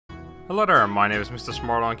Hello there, my name is Mr.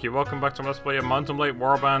 Smartdonkey. Welcome back to Let's Play a Mountain Blade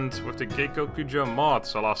Warband with the Gekokujo mod.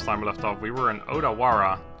 So last time we left off, we were in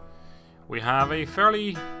Odawara. We have a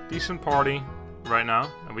fairly decent party right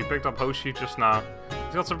now, and we picked up Hoshi just now.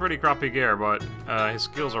 He's got some pretty crappy gear, but his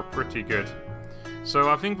skills are pretty good. So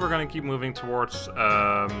I think we're going to keep moving towards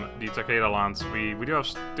the Takeda lands. We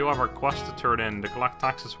still have our quest to turn in, the collect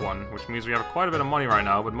taxes one, which means we have quite a bit of money right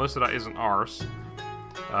now, but most of that isn't ours.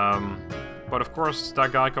 But of course,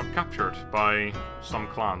 that guy got captured by some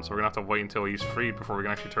clan, so we're gonna have to wait until he's freed before we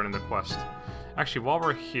can actually turn in the quest. Actually, while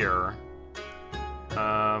we're here,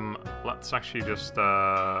 let's actually just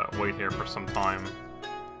wait here for some time.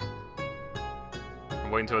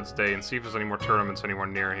 Wait until it's day and see if there's any more tournaments anywhere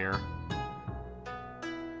near here.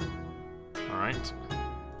 Alright.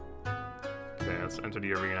 Okay, let's enter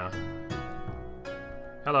the arena.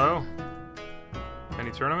 Hello.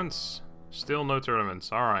 Any tournaments? Still no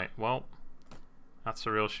tournaments. Alright, well, that's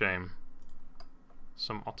a real shame.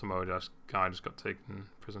 Some Otomo guy just got taken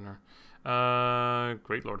prisoner.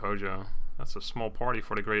 Great Lord Hojo. That's a small party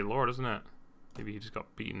for the Great Lord, isn't it? Maybe he just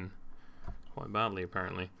got beaten quite badly,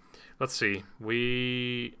 apparently. Let's see.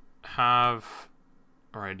 We have...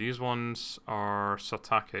 Alright, these ones are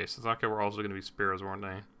Satake. Satake were also going to be spears, weren't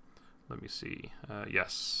they? Let me see.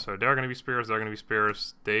 Yes. So they're going to be spears, they're going to be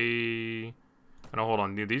spears. They... No, hold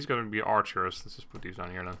on. These are going to be archers. Let's just put these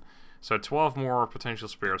down here then. So 12 more potential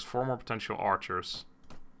spears, 4 more potential archers.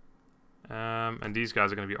 And these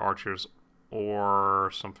guys are going to be archers or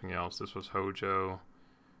something else. This was Hojo.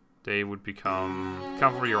 They would become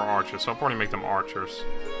cavalry or archers. So I'll probably make them archers.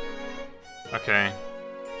 Okay.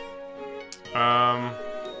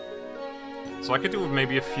 So I could do with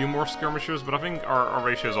maybe a few more skirmishers, but I think our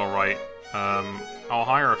ratio is alright. I'll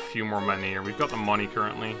hire a few more men here. We've got the money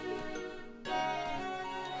currently.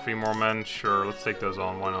 3 more men, sure, let's take those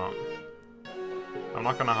on, why not? I'm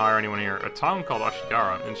not gonna hire anyone here. A town called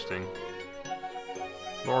Ashigara, interesting.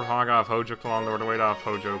 Lord Haga of Hojo clan, Lord Ueda of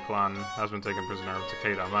Hojo clan has been taken prisoner of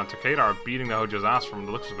Takeda. Man, Takeda are beating the Hojo's ass from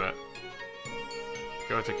the looks of it.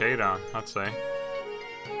 Go Takeda, I'd say.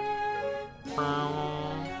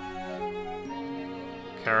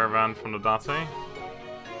 Caravan from the Date.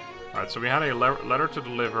 Alright, so we had a letter to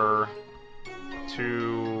deliver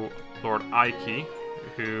to Lord Aiki,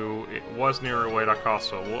 who was near Ueda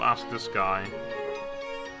Castle. We'll ask this guy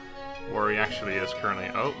where he actually is currently.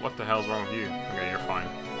 Oh, what the hell's wrong with you? Okay, you're fine.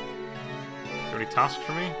 Do you have any tasks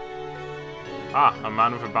for me? Ah, a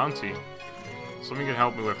man with a bounty. Something you can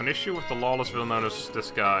help me with. An issue with the lawless villain known as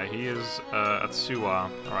this guy. He is at Suwa.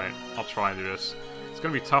 Alright, I'll try and do this. It's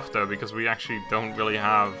gonna be tough though, because we actually don't really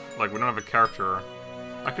have, like, we don't have a character.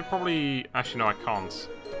 I could probably, actually no, I can't.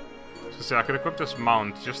 So I could equip this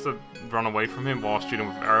mount just to run away from him while shooting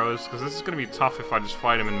with arrows, because this is going to be tough if I just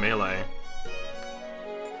fight him in melee.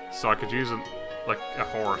 So I could use like a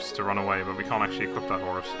horse to run away, but we can't actually equip that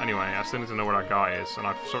horse. Anyway, I still need to know where that guy is, and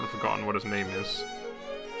I've sort of forgotten what his name is.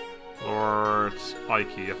 Lord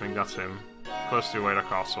Aiki, I think that's him. Close to Ueda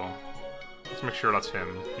Castle. Let's make sure that's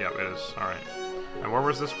him. Yep, it is. Alright. And where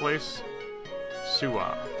was this place?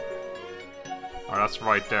 Suwa. Alright, that's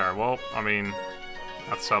right there. Well, I mean...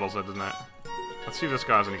 that settles it, doesn't it? Let's see if this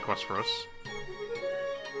guy has any quests for us.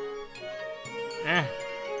 Eh.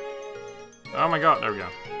 Oh my god, there we go.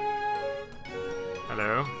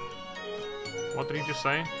 Hello. What did he just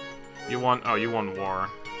say? You want... oh, you want war.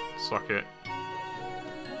 Suck it.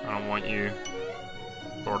 I don't want you.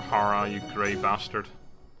 Lord Hara, you grey bastard.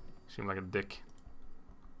 You seem like a dick.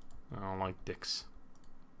 I don't like dicks.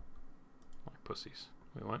 I like pussies.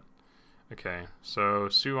 Wait, what? Okay, so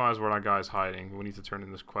Suwa is where that guy's hiding. We need to turn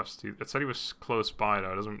in this quest. It said he was close by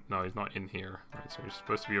though. It doesn't. No, he's not in here. Right, so he's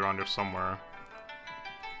supposed to be around here somewhere.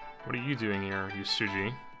 What are you doing here, you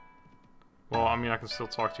Suji? Well, I mean, I can still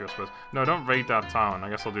talk to you, I suppose. No, don't raid that town. I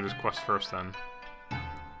guess I'll do this quest first then.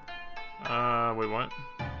 Wait, what?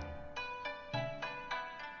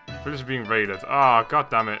 This is being raided. Ah, god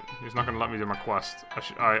damn it! He's not gonna let me do my quest.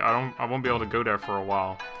 I won't be able to go there for a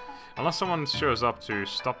while. Unless someone shows up to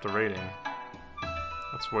stop the raiding.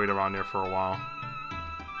 Let's wait around here for a while.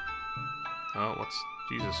 Oh, what's...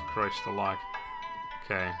 Jesus Christ, the lag.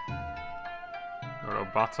 Okay. Lord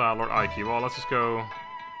Obata, Lord Aiki. Well, let's just go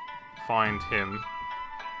find him.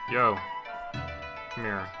 Yo. Come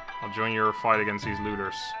here. I'll join your fight against these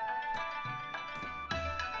looters.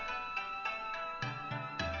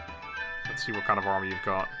 Let's see what kind of army you've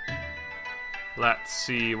got. Let's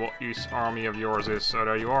see what this army of yours is. So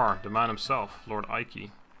there you are, the man himself, Lord Aiki.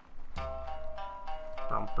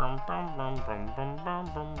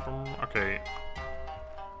 Okay.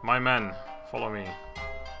 My men, follow me.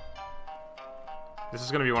 This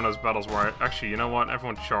is gonna be one of those battles where actually, you know what?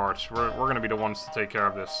 Everyone charge. We're gonna be the ones to take care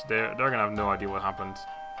of this. They're gonna have no idea what happened.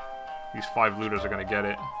 These 5 looters are gonna get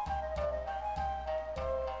it.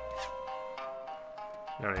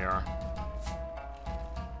 There they are.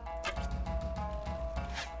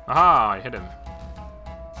 Aha! I hit him.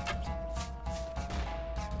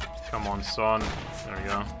 Come on, son. There we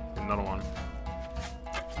go. Another one.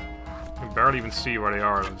 You can barely even see where they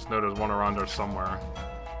are. Just know there's one around there somewhere.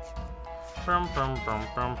 I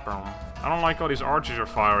don't like all these archers you're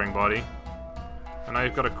firing, buddy. I know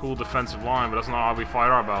you've got a cool defensive line, but that's not how we fight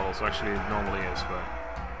our battles. Actually, it normally is, but...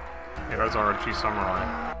 Hey, there's our G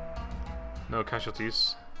Samurai. No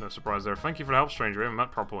casualties. No surprise there. Thank you for the help, stranger. We haven't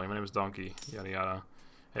met properly. My name is Donkey. Yada yada.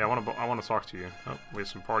 Hey, I want to talk to you. Oh, we have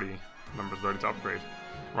some party members ready to upgrade.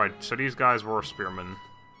 Right, so these guys were spearmen.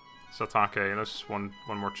 Satake, let's just one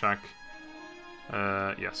more check.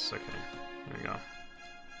 Yes, okay. There we go.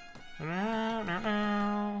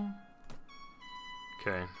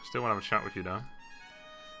 Okay, still want to have a chat with you though.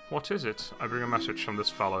 What is it? I bring a message from this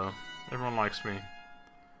fellow. Everyone likes me.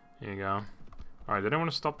 Here you go. Alright, they didn't want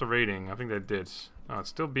to stop the raiding. I think they did. It's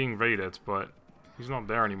still being raided, but he's not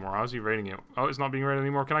there anymore. How's he raiding it? Oh, it's not being raided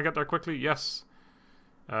anymore. Can I get there quickly? Yes.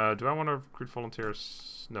 Do I want to recruit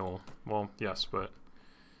volunteers? No. Well, yes, but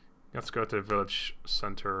let's go to the village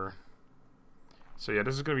center. So yeah,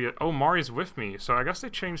 this is gonna be oh, Mari's with me. So I guess they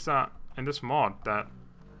changed that in this mod. That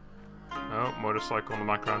oh, motorcycle in the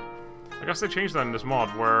background. I guess they changed that in this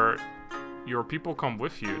mod where your people come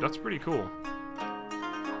with you. That's pretty cool.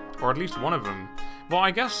 Or at least one of them. Well,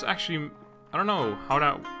 I guess actually I don't know how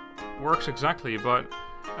that works exactly, but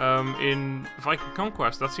in Viking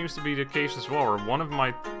Conquest that seems to be the case as well. Where one of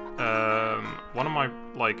my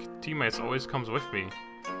like teammates always comes with me.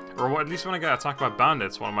 Or at least when I get attacked by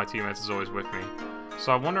bandits, one of my teammates is always with me.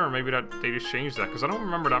 So I wonder maybe that they just changed that, because I don't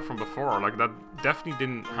remember that from before. Like, that definitely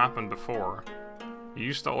didn't happen before. You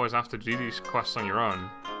used to always have to do these quests on your own.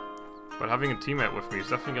 But having a teammate with me is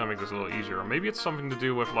definitely going to make this a little easier. Or maybe it's something to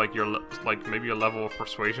do with, like, maybe a level of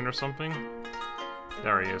persuasion or something.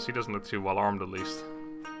 There he is. He doesn't look too well armed, at least.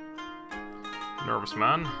 Nervous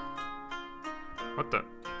man. What the?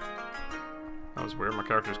 That was weird. My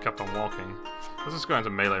character just kept on walking. Let's just go into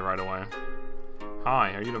melee right away.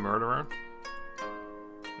 Hi, are you the murderer?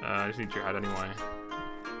 I just need your head anyway.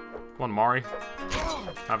 Come on, Mari.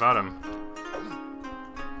 Have at him.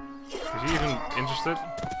 Is he even interested?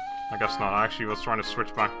 I guess not. I actually was trying to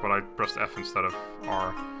switch back, but I pressed F instead of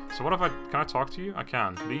R. So what if can I talk to you? I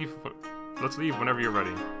can. Leave. Let's leave whenever you're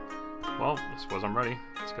ready. Well, I suppose I'm ready.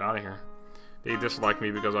 Let's get out of here. They dislike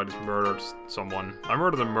me because I just murdered someone. I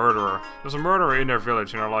murdered a murderer. There's a murderer in their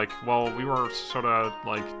village, and they're like, well, we were sort of,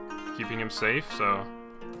 like, keeping him safe, so...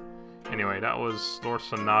 Anyway, that was Lord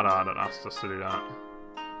Sonata that asked us to do that.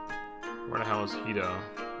 Where the hell is Hido?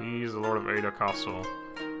 He's the Lord of Ada Castle.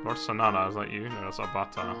 Lord Sonata, is that you? No, that's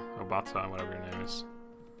Obata. Obata, whatever your name is.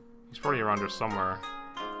 He's probably around here somewhere.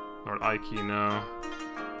 Lord Aiki, no.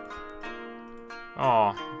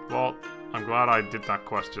 Oh, well, I'm glad I did that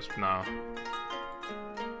quest just now.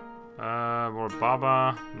 Lord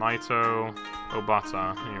Baba, Naito,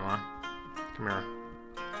 Obata. Here you are. Come here.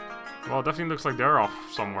 Well, it definitely looks like they're off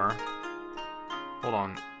somewhere. Hold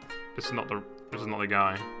on. This is not the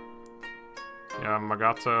guy. Yeah,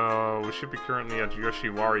 Magato. We should be currently at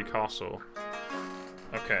Yoshiwari Castle.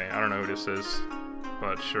 Okay, I don't know who this is,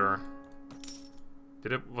 but sure.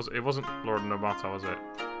 It wasn't Lord Nobata, was it?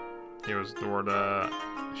 It was Lord,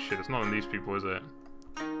 shit, it's not in these people, is it?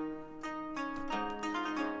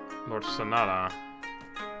 Lord Sonata.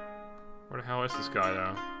 Where the hell is this guy,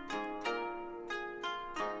 though?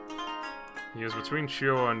 He is between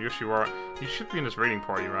Shio and Yoshiwara. He should be in this raiding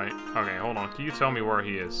party, right? Okay, hold on. Can you tell me where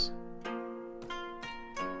he is?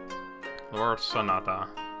 Lord Sonata.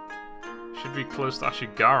 Should be close to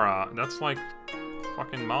Ashigara. That's like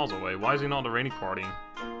fucking miles away. Why is he not in the raiding party?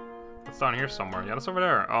 It's down here somewhere. Yeah, that's over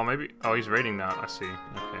there. Oh, maybe... Oh, he's raiding that. I see.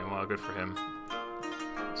 Okay, well, good for him.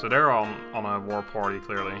 So they're on a war party,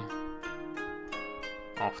 clearly.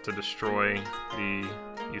 Off to destroy the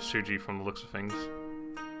Yasuji from the looks of things.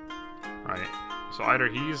 Right. So either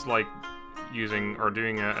he's, like, using or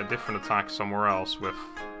doing a different attack somewhere else with...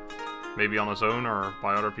 Maybe on his own or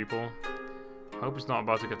by other people. I hope he's not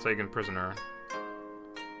about to get taken prisoner.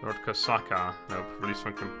 Lord Kasaka. Nope. Released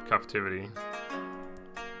from captivity.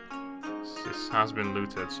 This has been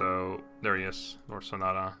looted, so... There he is. Lord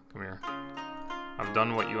Sonata. Come here. I've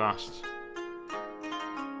done what you asked.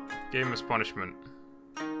 Gave him his punishment.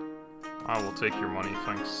 I will take your money,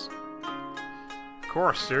 thanks. Of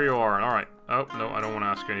course, here you are. Alright. Oh, no, I don't want to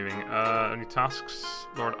ask you anything. Any tasks?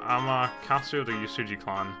 Lord Amakatsu of the Yasuji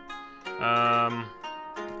clan.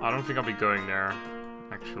 I don't think I'll be going there,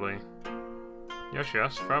 actually.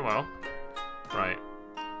 Yes, farewell. Right.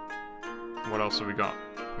 What else have we got?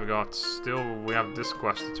 We have this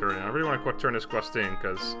quest to turn in. I really want to turn this quest in,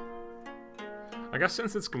 because I guess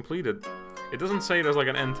since it's completed, it doesn't say there's like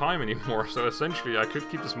an end time anymore, so essentially I could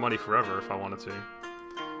keep this money forever if I wanted to.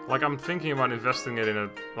 Like, I'm thinking about investing it in a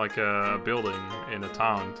building in a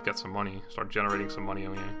town to get some money, start generating some money, I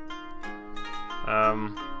mean.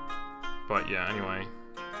 But yeah, anyway.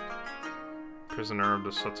 Prisoner of the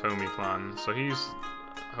Satomi clan. So he's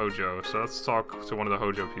Hojo, so let's talk to one of the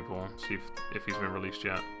Hojo people, see if he's been released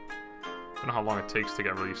yet. Don't know how long it takes to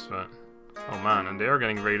get released, but... Oh man, and they are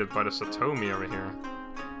getting raided by the Satomi over here.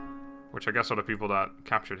 Which I guess are the people that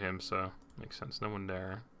captured him, so... Makes sense, no one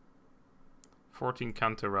there. 14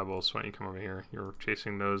 Kanto rebels, why don't you come over here? You're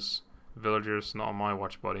chasing those villagers, not on my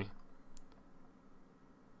watch, buddy.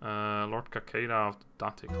 Lord Kakeda of the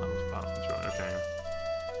Date clan was battle. Okay.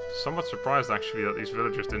 Somewhat surprised, actually, that these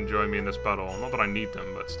villagers didn't join me in this battle. Not that I need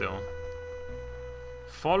them, but still.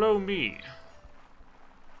 Follow me.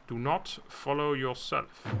 Do not follow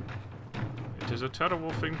yourself. It is a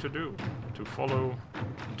terrible thing to do, to follow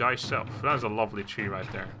thyself. That is a lovely tree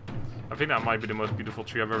right there. I think that might be the most beautiful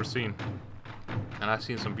tree I've ever seen. And I've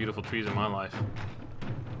seen some beautiful trees in my life.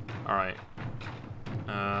 Alright.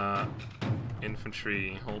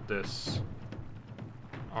 Infantry, hold this.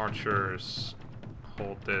 Archers,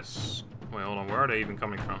 hold this. Wait, hold on, where are they even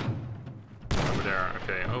coming from? Over there,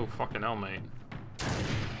 okay. Oh, fucking hell, mate.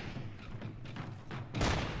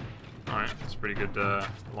 Alright, that's a pretty good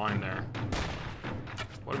line there.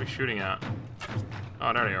 What are we shooting at?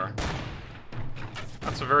 Oh, there they are.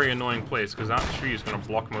 That's a very annoying place, because that tree is going to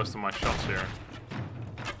block most of my shots here.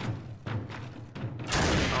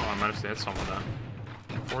 Oh, I managed to hit some of that.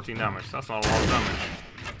 14 damage, that's not a lot of damage.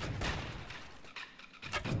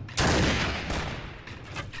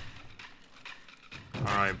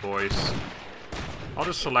 Alright, boys. I'll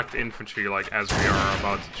just select infantry, like, as we are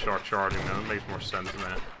about to start charging them. It makes more sense than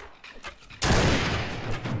that.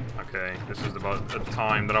 Okay, this is about the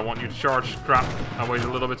time that I want you to charge. Crap, I waited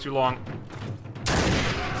a little bit too long.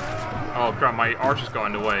 Oh crap, my archers got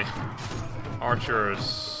in the way.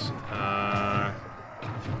 Archers...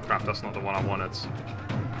 crap, that's not the one I wanted.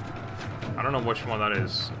 I don't know which one that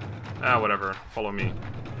is. Whatever, follow me.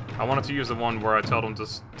 I wanted to use the one where I tell them to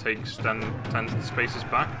take 10 spaces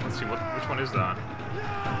back. Let's see, which one is that?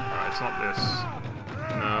 Alright, it's not this.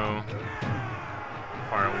 No.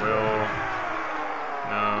 Fire at will.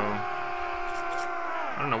 No.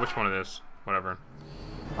 I don't know which one it is. Whatever.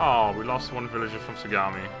 Oh, we lost one villager from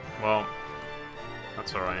Sugami. Well,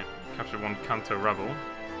 that's alright. Captured one Kanto rebel.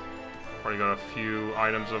 Already got a few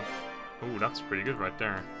items of... Ooh, that's pretty good right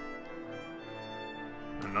there.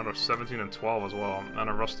 Another 17 and 12 as well. And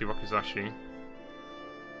a rusty wakizashi.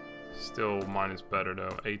 Still, mine is better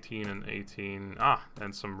though. 18 and 18. Ah,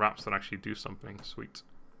 and some wraps that actually do something. Sweet.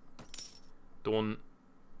 Done.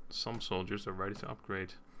 Some soldiers are ready to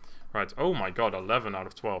upgrade. Right, oh my god, 11 out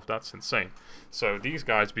of 12. That's insane. So these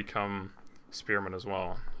guys become spearmen as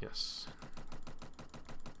well. Yes.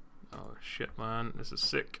 Oh shit, man. This is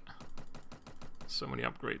sick. So many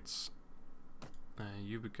upgrades.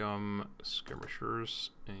 You become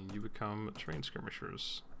skirmishers, and you become trained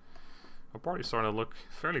skirmishers. Our party's starting to look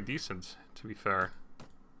fairly decent, to be fair.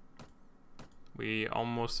 We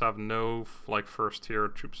almost have no, like, first tier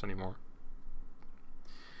troops anymore.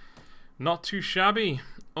 Not too shabby,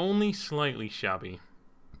 only slightly shabby.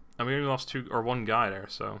 And we only lost one guy there,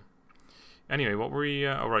 so. Anyway, what were we,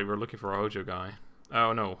 oh right, we're looking for a Hojo guy.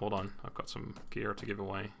 Oh no, hold on, I've got some gear to give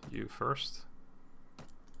away. You first.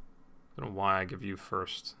 I don't know why I give you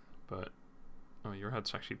first, but... Oh, your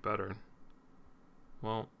head's actually better.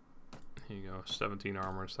 Well, here you go, 17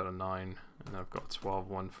 armor instead of 9. And I've got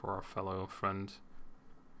 12-1 for our fellow friend.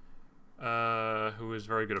 Who is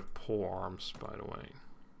very good at pole arms, by the way.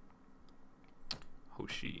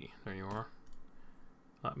 Hoshi, there you are.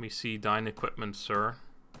 Let me see thine equipment, sir.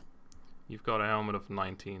 You've got a helmet of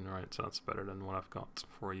 19, right, so that's better than what I've got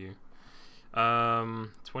for you.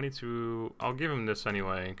 22, I'll give him this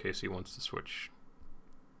anyway in case he wants to switch.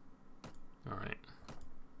 Alright.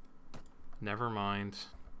 Never mind.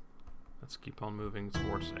 Let's keep on moving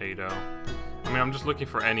towards Ado. I mean, I'm just looking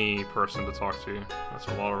for any person to talk to. That's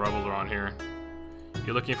a lot of rebels around here.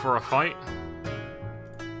 You looking for a fight?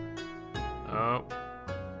 Oh.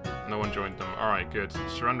 No one joined them. Alright, good.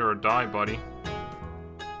 Surrender or die, buddy.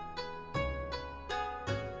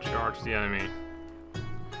 Charge the enemy.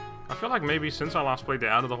 I feel like maybe since I last played they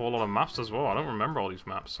added a whole lot of maps as well. I don't remember all these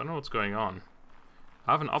maps. I don't know what's going on.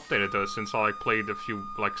 I haven't updated those since I played a few,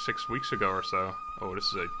 6 weeks ago or so. Oh, this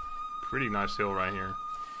is a pretty nice hill right here.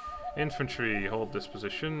 Infantry, hold this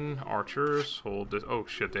position. Archers, hold this. Oh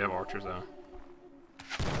shit, they have archers now.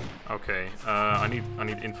 Okay, I need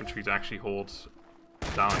infantry to actually hold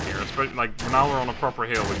down here. Especially, like, now we're on a proper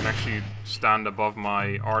hill, we can actually stand above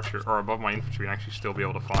my archer, or above my infantry and actually still be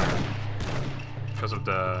able to fire. Because of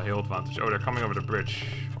the hill advantage. Oh, they're coming over the bridge.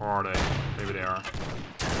 Or are they? Maybe they are.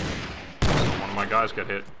 So one of my guys got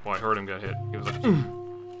hit. Well, I heard him get hit. He was like,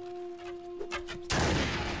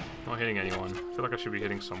 not hitting anyone. I feel like I should be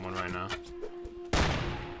hitting someone right now.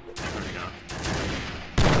 There we go.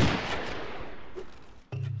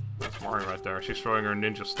 That's Mari right there. She's throwing her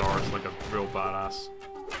ninja stars like a real badass.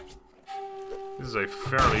 This is a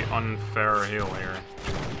fairly unfair hill here.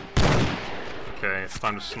 Okay, it's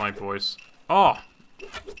time to snipe, boys. Oh!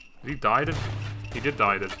 Did he die it? He did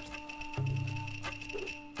die it.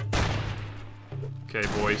 Okay,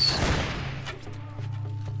 boys.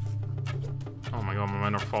 Oh my god, my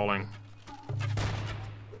men are falling.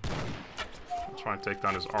 I'm trying to take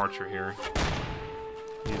down this archer here.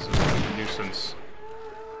 He's a nuisance.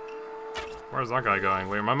 Where's that guy going?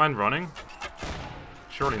 Wait, are my men running?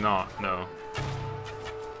 Surely not, no.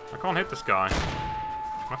 I can't hit this guy.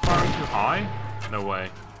 Am I firing too high? No way.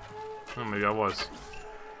 Oh, maybe I was.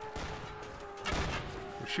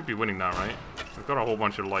 We should be winning that, right? We've got a whole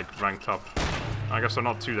bunch of, like, ranked up. I guess they're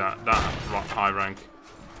not too that high rank.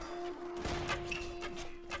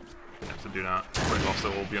 Didn't have to do that. Already lost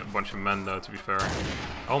a whole bunch of men, though, to be fair.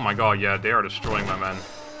 Oh my god, yeah, they are destroying my men.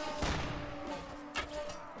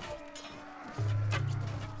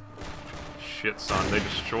 Shit, son, they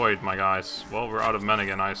destroyed my guys. Well, we're out of men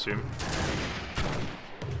again, I assume.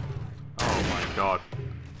 Oh my god.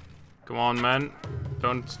 Come on, men.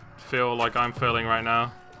 Don't feel like I'm failing right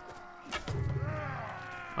now.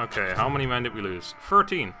 Okay, how many men did we lose?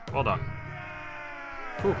 13. Well done.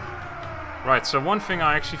 Whew. Right, so one thing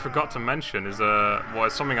I actually forgot to mention is, well,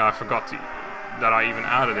 it's something I forgot to, that I even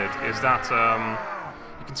added it, is that,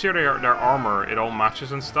 you can see their armor, it all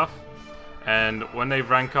matches and stuff. And when they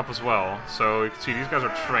rank up as well, so you can see these guys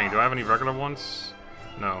are trained. Do I have any regular ones?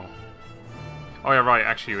 No. Oh yeah, right,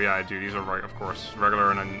 actually, yeah, I do. These are right, of course. Regular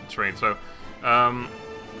and then trained. So,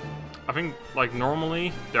 I think, like,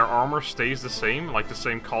 normally, their armor stays the same, like the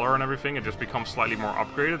same color and everything. It just becomes slightly more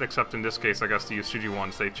upgraded, except in this case, I guess the Yasuji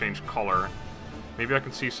ones, they change color. Maybe I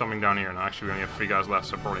can see something down here. No, actually, we only have 3 guys left,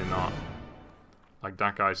 so probably not. Like,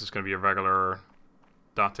 that guy's just going to be a regular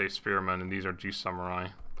Date Spearman, and these are G Samurai.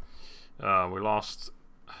 We lost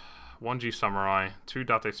 1 G Samurai, 2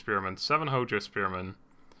 Date Spearmen, 7 Hojo Spearmen,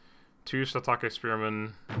 2 Satake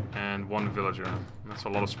Spearmen, and 1 Villager. That's a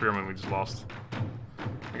lot of Spearmen we just lost.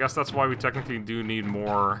 I guess that's why we technically do need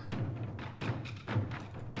more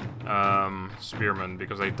Spearmen,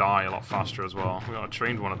 because they die a lot faster as well. We got a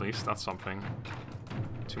trained one at least, that's something.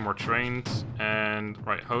 2 more trained, and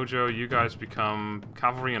right, Hojo, you guys become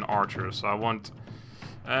cavalry and archers. So I want,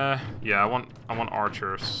 yeah, I want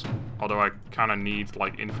archers. Although I kind of need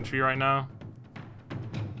like infantry right now,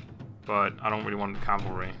 but I don't really want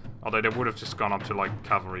cavalry. Although they would have just gone up to like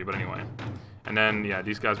cavalry, but anyway. And then yeah,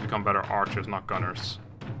 these guys become better archers, not gunners.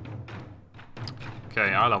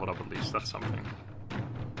 Okay, I leveled up at least. That's something.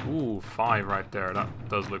 Ooh, 5 right there. That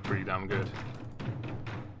does look pretty damn good.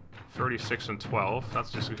 36 and 12. That's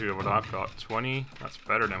just good what I've got. 20. That's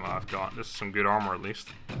better than what I've got. This is some good armor at least.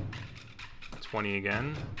 20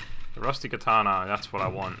 again. The rusty katana. That's what I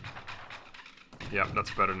want. Yep,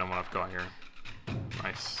 that's better than what I've got here.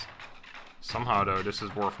 Nice. Somehow, though, this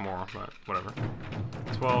is worth more, but whatever.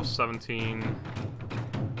 12, 17...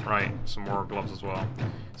 Right, some more gloves as well.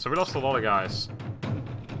 So we lost a lot of guys.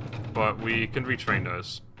 But we can retrain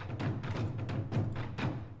those.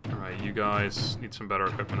 Alright, you guys need some better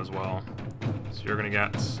equipment as well. So you're gonna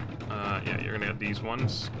get... yeah, you're gonna get these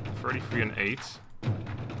ones. 33 and 8.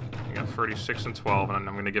 We got 36 and 12, and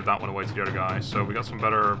I'm going to give that one away to the other guy. So we got some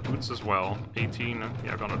better boots as well. 18,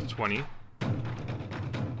 yeah, I've gone up to 20.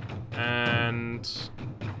 And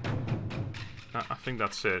I think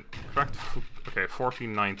that's it. Correct? Okay,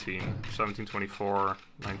 14, 19, 17, 24,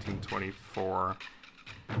 19, 24,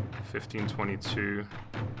 15, 22.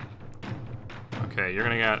 Okay, you're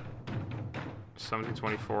going to get 17,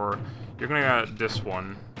 24. You're going to get this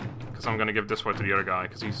one. Because I'm going to give this one to the other guy,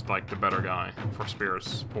 because he's, like, the better guy for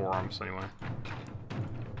spears, forearms, anyway.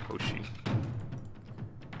 Hoshi.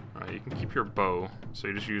 Alright, you can keep your bow, so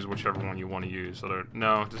you just use whichever one you want to use.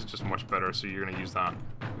 No, this is just much better, so you're going to use that,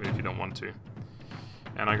 if you don't want to.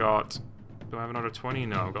 And I got... Do I have another 20?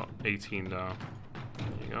 No, I've got 18, though.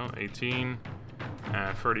 There you go, 18.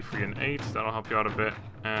 And 33 and 8, that'll help you out a bit.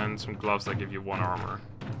 And some gloves that give you 1 armor.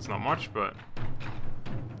 It's not much, but...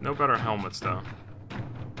 No better helmets, though.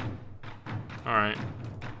 Alright.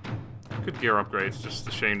 Good gear upgrades, just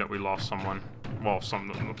a shame that we lost someone. Well,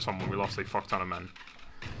 not someone, we lost a fuck ton of men.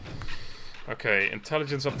 Okay,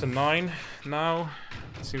 intelligence up to 9 now.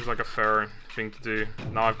 It seems like a fair thing to do.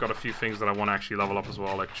 Now I've got a few things that I want to actually level up as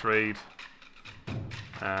well, like trade.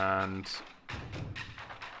 And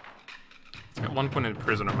let's get 1 point in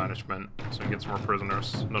prisoner management, so we can get some more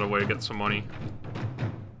prisoners. Another way to get some money.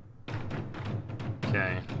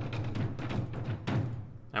 Okay.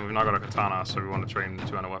 And we've now got a katana, so we want to train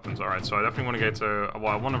 200 weapons. Alright, so I definitely want to get to...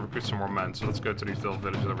 Well, I want to recruit some more men, so let's go to these little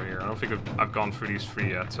villages over here. I don't think I've gone through these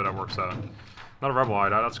 3 yet, so that works out. Not a rebel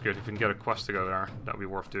hideout, that's good. If we can get a quest to go there, that would be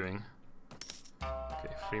worth doing.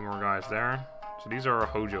 Okay, 3 more guys there. So these are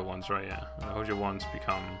Hojo ones, right? Yeah. And the Hojo ones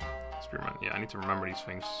become spearmen. Yeah, I need to remember these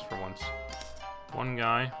things for once. 1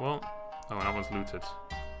 guy. Well, oh, and that one's looted.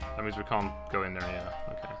 That means we can't go in there, yeah.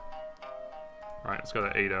 Okay. Alright, let's go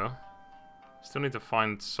to Edo. Still need to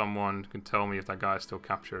find someone who can tell me if that guy is still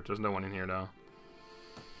captured. There's no one in here, though.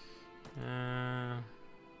 At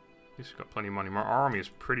least we've got plenty of money. Our army is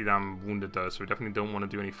pretty damn wounded, though, so we definitely don't want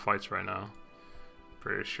to do any fights right now.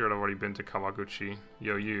 Pretty sure I've already been to Kawaguchi.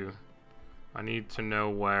 Yo, you. I need to know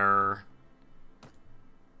where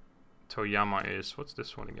Toyama is. What's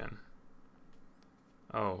this one again?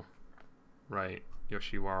 Oh. Right.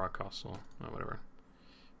 Yoshiwara Castle. Oh, whatever.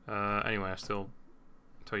 Anyway, I still...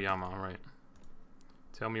 Toyama, right.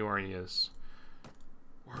 Tell me where he is.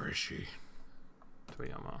 Where is she?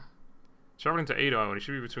 Toyama. Traveling to Edo, and he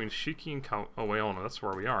should be between Shiki and oh wait, hold on, that's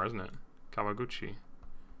where we are, isn't it? Kawaguchi.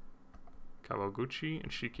 Kawaguchi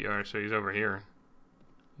and Shiki. Alright, so he's over here.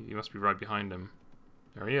 He must be right behind him.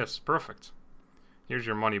 There he is, perfect. Here's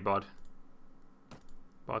your money, bud.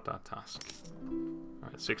 Bought that task.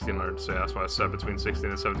 Alright, 1600, so that's why I said between 16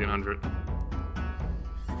 and 1700.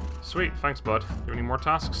 Sweet, thanks, bud. Do you have any more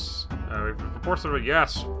tasks? Reports of it.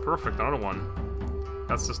 Yes, perfect. Another one.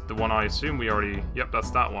 That's just the one I assume we already. Yep,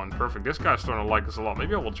 that's that one. Perfect. This guy's starting to like us a lot.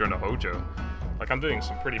 Maybe I will join the Hojo. Like, I'm doing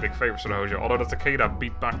some pretty big favors to the Hojo. Although the Takeda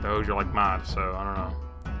beat back the Hojo like mad, so I don't know.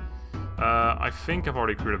 I think I've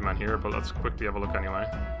already recruited men here, but let's quickly have a look anyway.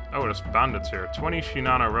 Oh, there's bandits here. 20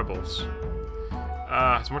 Shinano rebels.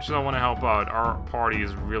 As much as I want to help out, our party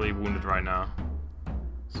is really wounded right now.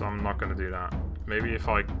 So I'm not going to do that. Maybe if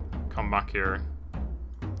I come back here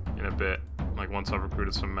in a bit, like once I've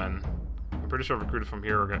recruited some men. I'm pretty sure I've recruited from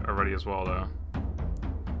here already as well, though.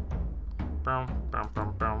 Oh,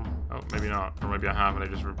 maybe not. Or maybe I have and I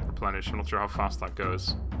just replenished. I'm not sure how fast that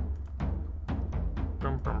goes.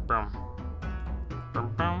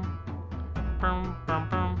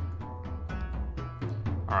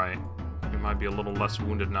 Alright. We might be a little less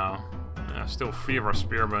wounded now. Still 3 of our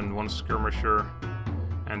spearmen, 1 skirmisher.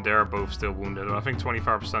 And they're both still wounded. I think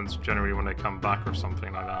 25% is generally when they come back or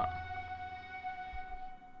something like that.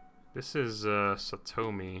 This is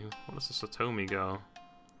Satomi. What does the Satomi go?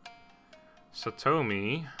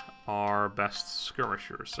 Satomi are best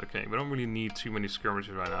skirmishers. Okay, we don't really need too many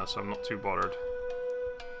skirmishers right now, so I'm not too bothered.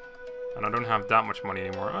 And I don't have that much money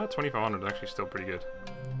anymore. 2500 is actually still pretty good.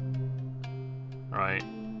 Alright,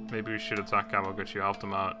 maybe we should attack Kawaguchi, help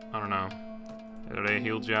them out. I don't know. Are they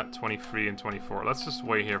healed yet? 23 and 24. Let's just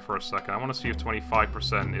wait here for a second. I want to see if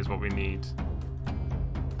 25% is what we need.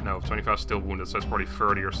 No, 25 is still wounded, so it's probably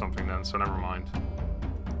 30 or something then, so never mind.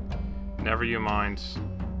 Never you mind.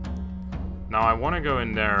 Now, I want to go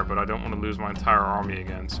in there, but I don't want to lose my entire army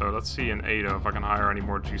again. So let's see in Edo if I can hire any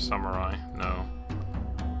more G Samurai. No.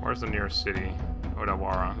 Where's the nearest city?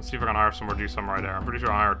 Odawara. Let's see if I can hire some more G Samurai there. I'm pretty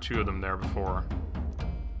sure I hired 2 of them there before.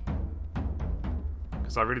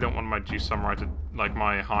 Because I really don't want my G Samurai to, like,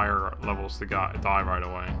 my higher levels to die right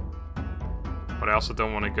away. But I also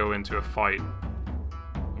don't want to go into a fight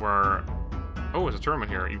where... Oh, there's a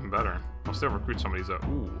tournament here. Even better. I'll still recruit somebody though.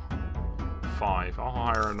 Ooh. 5. I'll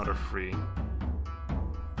hire another 3.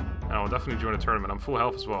 And I'll definitely join a tournament. I'm full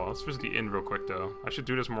health as well. Let's visit the inn real quick though. I should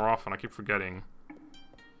do this more often. I keep forgetting.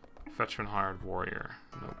 Veteran hired warrior.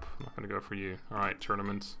 Nope. I'm not going to go for you. Alright,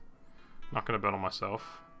 tournament. Not going to bet on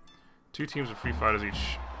myself. 2 teams of 3 fighters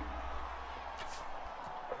each.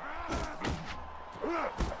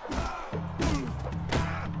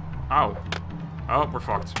 Ow. Oh, we're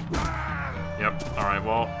fucked. Yep. Alright,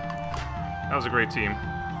 well. That was a great team.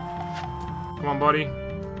 Come on, buddy.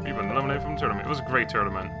 You've been eliminated from the tournament. It was a great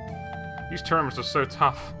tournament. These tournaments are so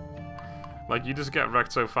tough. Like, you just get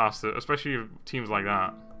wrecked so fast, especially teams like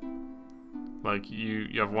that. Like, you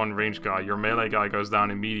have one range guy, your melee guy goes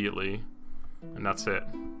down immediately, and that's it.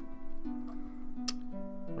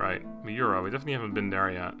 Right, Miura, we definitely haven't been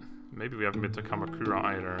there yet. Maybe we haven't been to Kamakura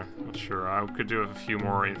either. Not sure. I could do a few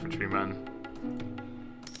more infantrymen.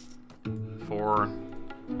 4.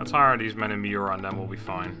 Let's hire these men in Miura and then we'll be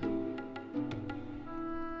fine.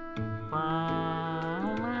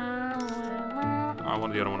 I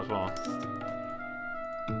want the other one as well.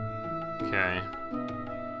 Okay.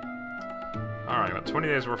 Alright, got 20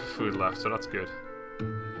 days worth of food left, so that's good.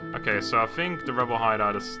 Okay, so I think the rebel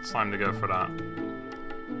hideout is time to go for that.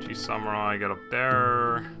 G Samurai, get up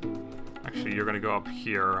there. Actually, you're gonna go up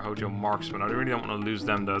here. Hojo Marksman. I really don't want to lose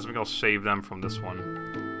them though, so I think I'll save them from this one.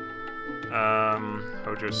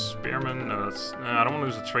 Hojo Spearman. No, that's. I don't want to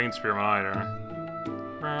lose the trained Spearman either.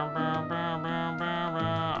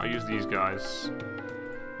 I'll use these guys.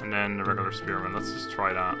 And then the regular Spearman. Let's just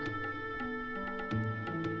try that.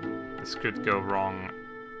 This could go wrong.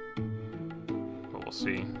 But we'll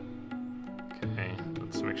see. Okay,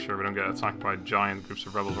 let's make sure we don't get attacked by giant groups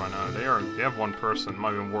of rebels right now. They have one person.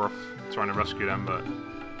 Might be worth trying to rescue them, but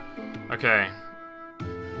okay.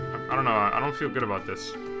 I don't know. I don't feel good about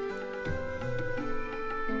this,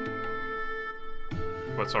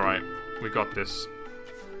 but it's all right. We got this.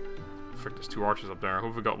 Frick, there's 2 archers up there. Who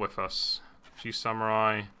have we got with us? G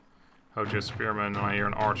Samurai, Hojo Spearman. I hear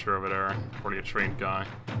an archer over there. Probably a trained guy.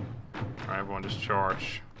 All right, everyone, just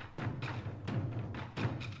charge.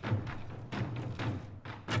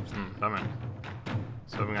 Damn it.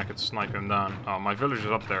 So I think I could snipe him down. Oh, my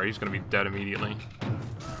villager's up there. He's gonna be dead immediately.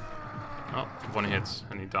 Oh, 1 hit,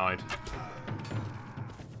 and he died.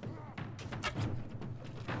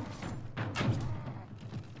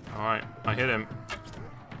 Alright, I hit him.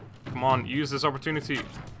 Come on, use this opportunity.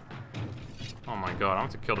 Oh my god, I have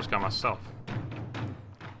to kill this guy myself.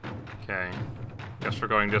 Okay. Guess we're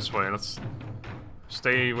going this way. Let's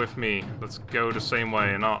stay with me. Let's go the same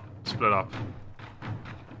way and not split up.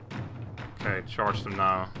 Okay, charge them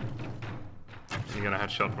now. You get a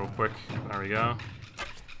headshot real quick. There we go.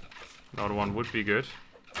 Another one would be good.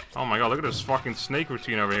 Oh my god, look at this fucking snake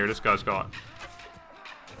routine over here this guy's got.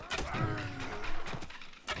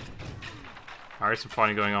 Alright, some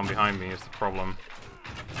fighting going on behind me is the problem.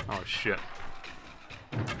 Oh shit.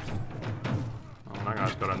 Oh, that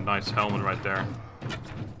guy's got a nice helmet right there.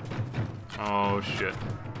 Oh shit.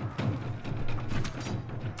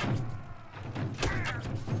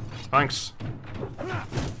 Thanks.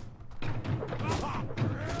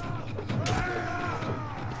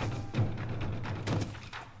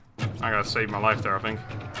 I gotta save my life there, I think.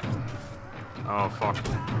 Oh, fuck.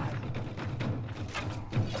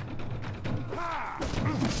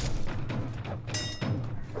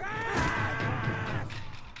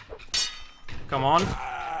 Come on.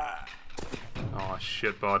 Oh,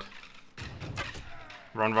 shit, bud.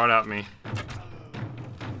 Run right at me.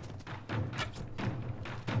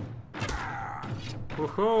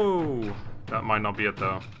 Woohoo! That might not be it,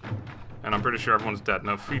 though. And I'm pretty sure everyone's dead.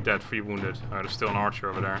 No, 3 dead, 3 wounded. Alright, there's still an archer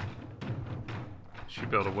over there. Should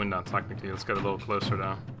be able to win that, technically. Let's get a little closer,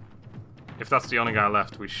 though. If that's the only guy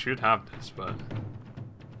left, we should have this, but...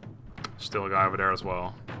 Still a guy over there as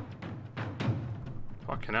well.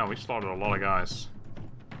 Fucking hell, we slaughtered a lot of guys.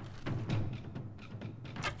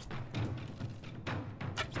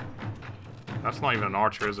 That's not even an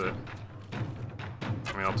archer, is it?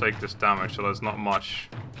 I mean, I'll take this damage, so there's not much.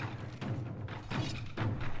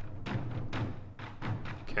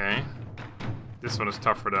 Okay. This one is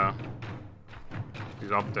tougher, though.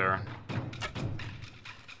 He's up there.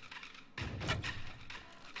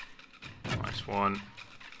 Nice one.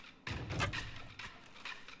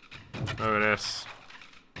 Look at this.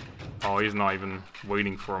 Oh, he's not even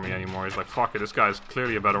waiting for me anymore. He's like, fuck it, this guy's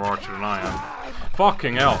clearly a better archer than I am.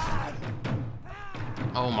 Fucking hell.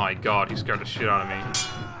 Oh my god, he scared the shit out of me.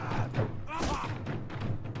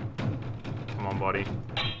 Come on, buddy.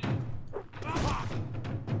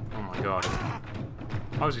 Oh my god.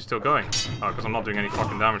 How is he still going? Oh, because I'm not doing any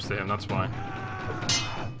fucking damage to him, that's why.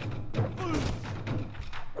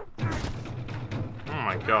 Oh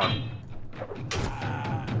my god.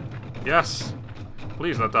 Yes!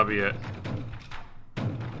 Please let that be it.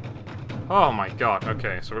 Oh my god,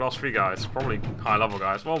 okay, so we lost 3 guys, probably high level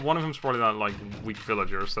guys. Well, one of them's probably that, like, weak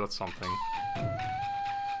villager, so that's something.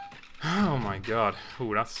 Oh my god.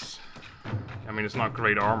 Ooh, that's... I mean, it's not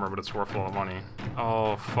great armor, but it's worth a lot of money.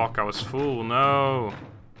 Oh, fuck, I was full, no!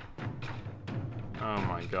 Oh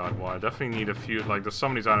my god, well, I definitely need a few, like, there's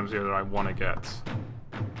some of these items here that I want to get.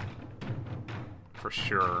 For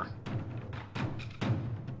sure.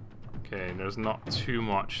 Okay, there's not too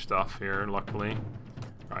much stuff here, luckily.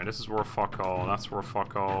 Alright, this is worth fuck all, that's worth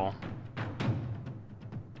fuck all.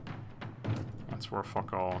 That's worth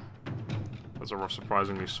fuck all. Those are worth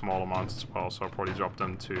surprisingly small amounts as well, so I'll probably drop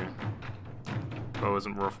them too. Bow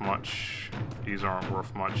isn't worth much. These aren't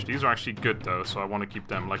worth much. These are actually good though, so I want to keep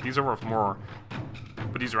them. Like, these are worth more,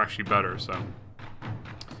 but these are actually better, so.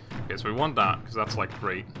 Okay, so we want that, because that's like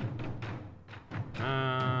great.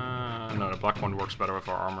 No, the black one works better with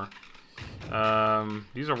our armor.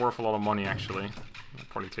 These are worth a lot of money, actually. I'll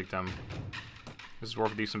probably take them. This is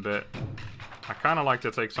worth a decent bit. I kind of like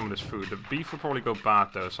to take some of this food. The beef will probably go bad,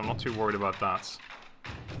 though, so I'm not too worried about that.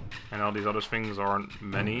 And all these other things aren't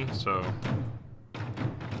many, so...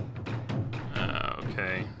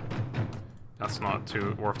 okay. That's not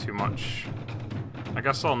worth too much. I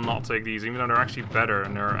guess I'll not take these, even though they're actually better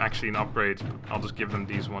and they're actually an upgrade. I'll just give them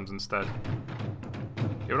these ones instead.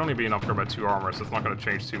 It would only be an upgrade by 2 armor, so it's not going to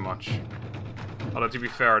change too much. Although, to be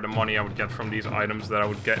fair, the money I would get from these items that I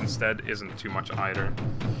would get instead isn't too much either.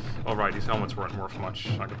 Alright, these helmets weren't worth much.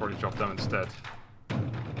 I could probably drop them instead.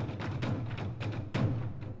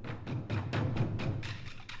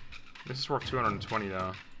 This is worth 220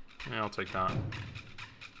 though. Yeah, I'll take that.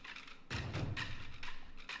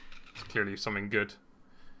 It's clearly something good.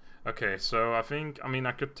 Okay, so I think, I mean,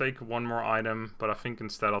 I could take one more item, but I think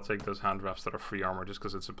instead I'll take those hand wraps that are free armor just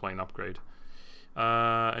because it's a plain upgrade.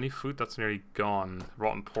 Any food that's nearly gone?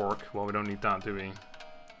 Rotten pork. Well, we don't need that, do we?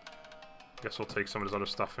 Guess we'll take some of this other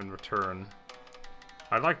stuff in return.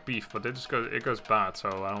 I like beef, but it goes bad,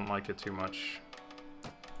 so I don't like it too much.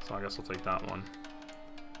 So I guess I'll take that one.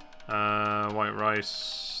 White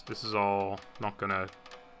rice. This is all not gonna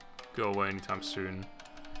go away anytime soon.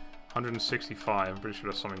 165. I'm pretty sure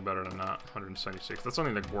there's something better than that. 176. That's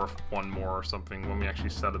only like worth one more or something when we actually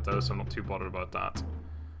sell it though, so I'm not too bothered about that.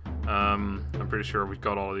 I'm pretty sure we've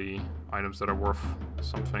got all the items that are worth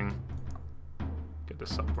something. Get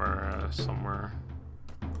this up somewhere.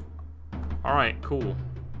 Alright, cool.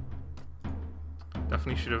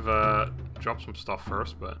 Definitely should have dropped some stuff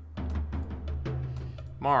first, but...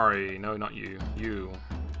 Mari, no, not you. You.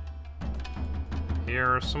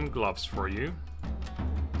 Here are some gloves for you.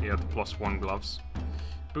 You have the +1 gloves.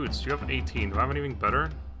 Boots, you have 18. Do I have anything better?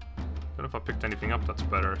 Don't know if I picked anything up that's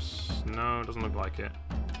better. No, doesn't look like it.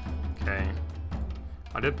 Okay.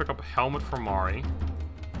 I did pick up a helmet for Mari.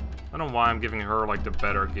 I don't know why I'm giving her, like, the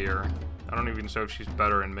better gear. I don't even know if she's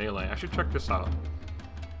better in melee. I should check this out.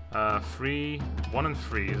 1 and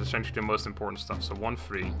 3 is essentially the most important stuff. So 1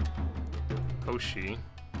 3. Hoshi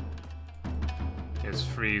is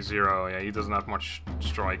 3-0. Yeah, he doesn't have much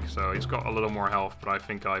strike, so he's got a little more health, but I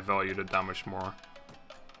think I value the damage more.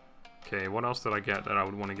 Okay, what else did I get that I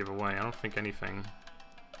would want to give away? I don't think anything.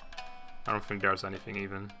 I don't think there's anything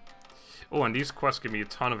even. Oh, and these quests give me a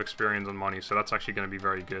ton of experience and money, so that's actually going to be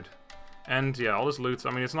very good. And yeah, all this loot,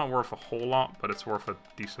 I mean, it's not worth a whole lot, but it's worth a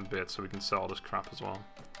decent bit, so we can sell all this crap as well.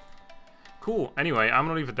 Cool. Anyway, I'm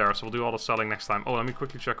going to leave it there, so we'll do all the selling next time. Oh, let me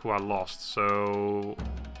quickly check who I lost. So,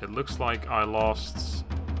 it looks like I lost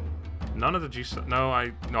none of the G... No,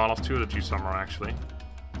 I lost 2 of the G Samurai, actually.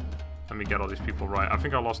 Let me get all these people right. I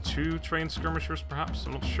think I lost 2 trained skirmishers, perhaps?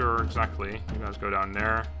 I'm not sure exactly. You guys go down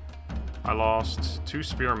there. I lost 2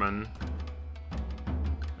 spearmen.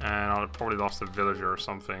 And I probably lost a villager or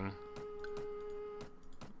something.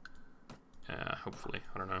 Yeah, hopefully.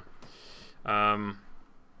 I don't know.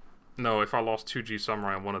 No, if I lost 2 G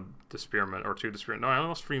Samurai and 1 of the spearmen, or 2 of the spearmen. No, I only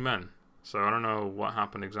lost 3 men. So I don't know what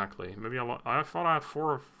happened exactly. Maybe I thought I had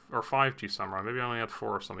 4 or 5 G Samurai. Maybe I only had 4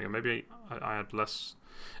 or something. Or maybe I had less.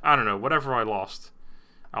 I don't know. Whatever I lost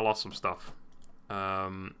some stuff.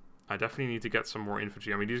 I definitely need to get some more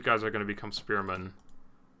infantry. I mean, these guys are going to become spearmen.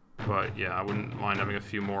 But yeah, I wouldn't mind having a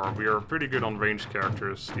few more. We are pretty good on ranged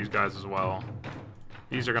characters. These guys as well.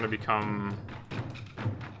 These are going to become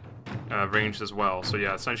ranged as well. So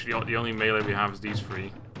yeah, essentially the only melee we have is these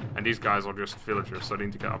 3. And these guys are just villagers, so they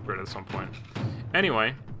need to get upgraded at some point.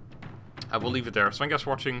 Anyway, I will leave it there. So thank you guys for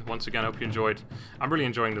watching. Once again, I hope you enjoyed. I'm really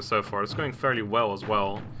enjoying this so far. It's going fairly well as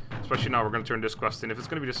well. Especially now we're going to turn this quest in. If it's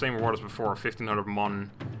going to be the same reward as before, 1500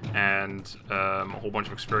 mon and a whole bunch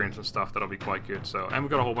of experience and stuff, that'll be quite good. So, and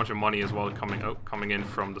we've got a whole bunch of money as well coming in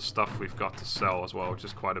from the stuff we've got to sell as well, which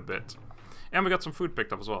is quite a bit. And we got some food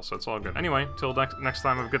picked up as well, so it's all good. Anyway, till next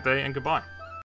time, have a good day and goodbye.